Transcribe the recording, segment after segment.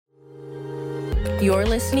You're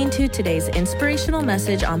listening to today's inspirational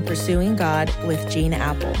message on pursuing God with Gene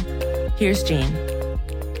Apple. Here's Gene.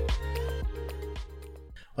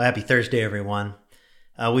 Well, happy Thursday, everyone.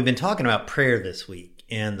 We've been talking about prayer this week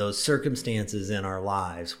and those circumstances in our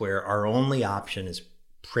lives where our only option is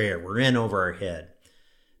prayer. We're in over our head.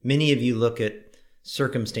 Many of you look at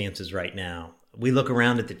circumstances right now. We look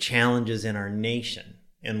around at the challenges in our nation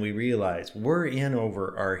and we realize we're in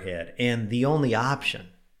over our head and the only option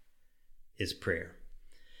is prayer.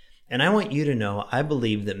 And I want you to know, I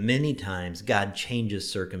believe that many times God changes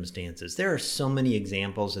circumstances. There are so many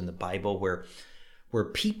examples in the Bible where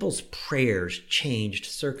people's prayers changed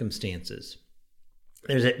circumstances.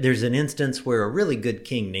 There's an instance where a really good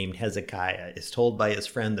king named Hezekiah is told by his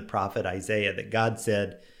friend, the prophet Isaiah, that God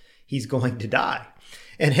said he's going to die.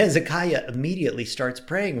 And Hezekiah immediately starts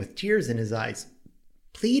praying with tears in his eyes,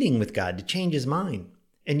 pleading with God to change his mind.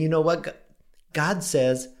 And you know what? God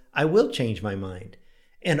says, I will change my mind.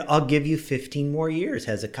 And I'll give you 15 more years,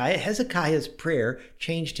 Hezekiah. Hezekiah's prayer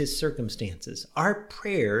changed his circumstances. Our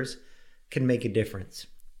prayers can make a difference.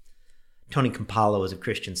 Tony Campolo is a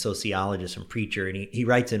Christian sociologist and preacher, and he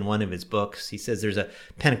writes in one of his books, he says there's a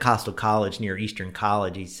Pentecostal college near Eastern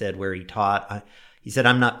College, he said, where he taught. He said,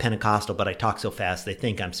 I'm not Pentecostal, but I talk so fast they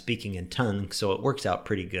think I'm speaking in tongues, so it works out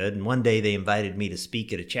pretty good. And one day they invited me to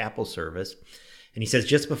speak at a chapel service. And he says,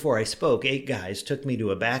 just before I spoke, 8 guys took me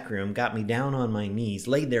to a back room, got me down on my knees,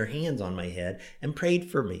 laid their hands on my head, and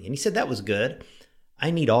prayed for me. And he said, that was good.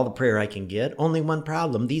 I need all the prayer I can get. Only one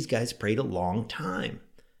problem, these guys prayed a long time.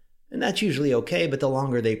 And that's usually okay, but the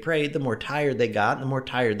longer they prayed, the more tired they got. And the more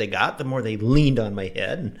tired they got, the more they leaned on my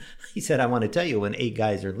head. And he said, I want to tell you, when 8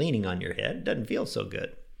 guys are leaning on your head, it doesn't feel so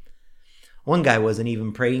good. One guy wasn't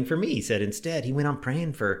even praying for me. He said instead, he went on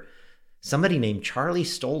praying for somebody named Charlie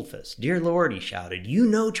Stolfus. Dear Lord, he shouted, you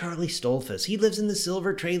know Charlie Stolfus. He lives in the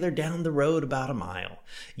silver trailer down the road about a mile.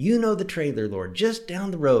 You know the trailer, Lord, just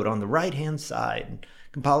down the road on the right-hand side.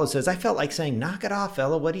 Campolo says, I felt like saying, knock it off,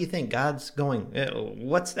 fella. What do you think? God's going,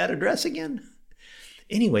 what's that address again?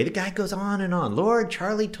 Anyway, the guy goes on and on. Lord,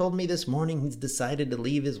 Charlie told me this morning he's decided to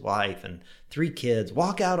leave his wife and 3 kids,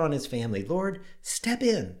 walk out on his family. Lord, step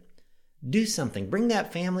in. Do something. Bring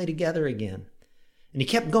that family together again. And he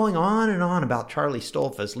kept going on and on about Charlie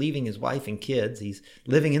Stolfus leaving his wife and kids. He's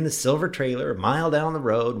living in the silver trailer a mile down the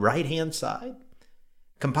road, right-hand side.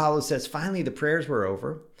 Campolo says, finally the prayers were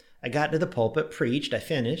over. I got to the pulpit, preached, I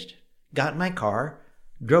finished, got in my car,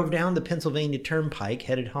 drove down the Pennsylvania Turnpike,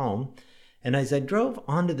 headed home. And as I drove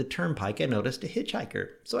onto the turnpike, I noticed a hitchhiker.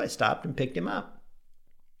 So I stopped and picked him up.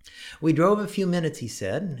 We drove a few minutes, he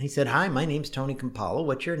said. He said, hi, my name's Tony Campolo.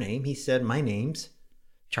 What's your name? He said, my name's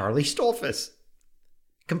Charlie Stolfus.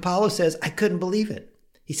 Campolo says, I couldn't believe it.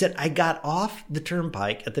 He said, I got off the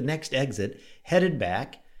turnpike at the next exit, headed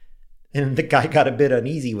back, and the guy got a bit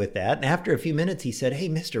uneasy with that. And after a few minutes, he said, hey,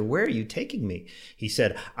 mister, where are you taking me? He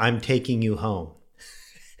said, I'm taking you home.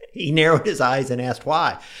 He narrowed his eyes and asked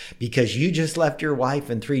why. Because you just left your wife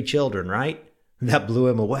and 3 children, right? That blew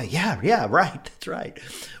him away. Yeah, right. That's right.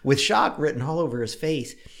 With shock written all over his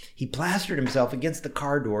face, he plastered himself against the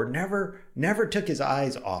car door, never took his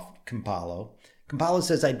eyes off Campolo. Campolo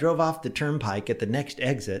says, I drove off the turnpike at the next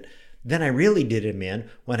exit. Then I really did him in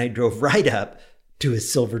when I drove right up to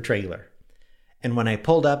his silver trailer. And when I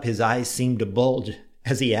pulled up, his eyes seemed to bulge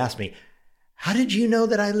as he asked me, how did you know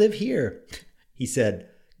that I live here? He said,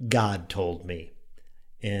 God told me.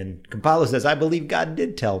 And Campolo says, I believe God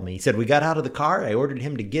did tell me. He said, we got out of the car. I ordered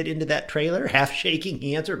him to get into that trailer. Half shaking,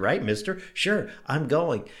 he answered, right, mister? Sure, I'm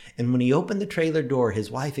going. And when he opened the trailer door,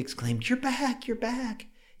 his wife exclaimed, you're back, you're back.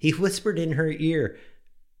 He whispered in her ear.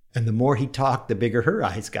 And the more he talked, the bigger her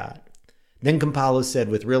eyes got. Then Campolo said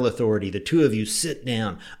with real authority, the 2 of you sit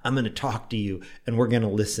down. I'm going to talk to you and we're going to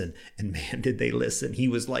listen. And man, did they listen. He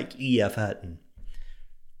was like E.F. Hutton.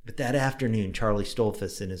 But that afternoon, Charlie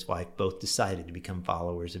Stolfus and his wife both decided to become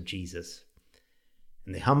followers of Jesus.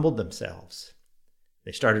 And they humbled themselves.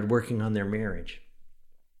 They started working on their marriage.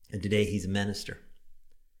 And today he's a minister.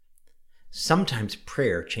 Sometimes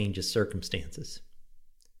prayer changes circumstances.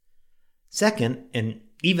 Second, and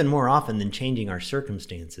even more often than changing our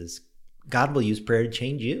circumstances, God will use prayer to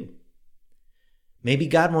change you. Maybe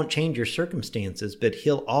God won't change your circumstances, but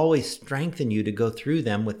he'll always strengthen you to go through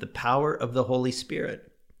them with the power of the Holy Spirit.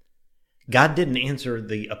 God didn't answer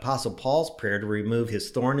the Apostle Paul's prayer to remove his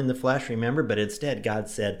thorn in the flesh, remember, but instead God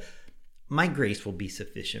said, my grace will be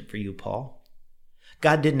sufficient for you, Paul.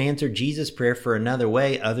 God didn't answer Jesus' prayer for another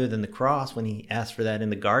way other than the cross when he asked for that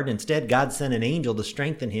in the garden. Instead, God sent an angel to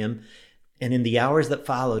strengthen him. And in the hours that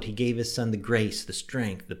followed, he gave his son the grace, the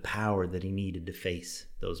strength, the power that he needed to face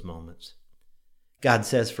those moments. God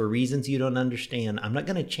says, for reasons you don't understand, I'm not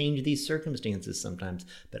going to change these circumstances sometimes,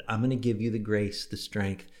 but I'm going to give you the grace, the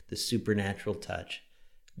strength, the supernatural touch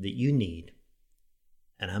that you need.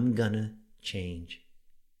 And I'm going to change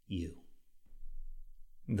you.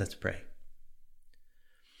 Let's pray.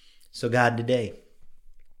 So God, today,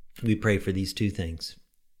 we pray for these two things.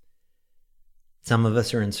 Some of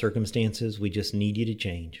us are in circumstances we just need you to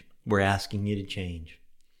change. We're asking you to change.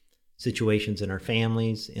 Situations in our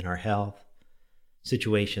families, in our health,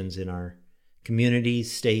 situations in our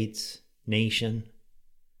communities, states, nation.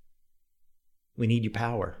 We need your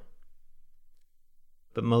power.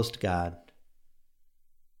 But most, God,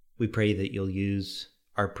 we pray that you'll use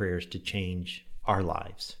our prayers to change our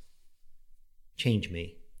lives. Change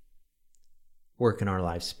me. Work in our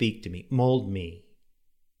lives. Speak to me. Mold me.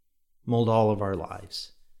 Mold all of our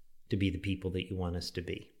lives to be the people that you want us to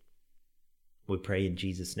be. We pray in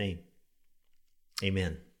Jesus' name.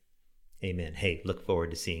 Amen. Amen. Hey, look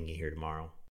forward to seeing you here tomorrow.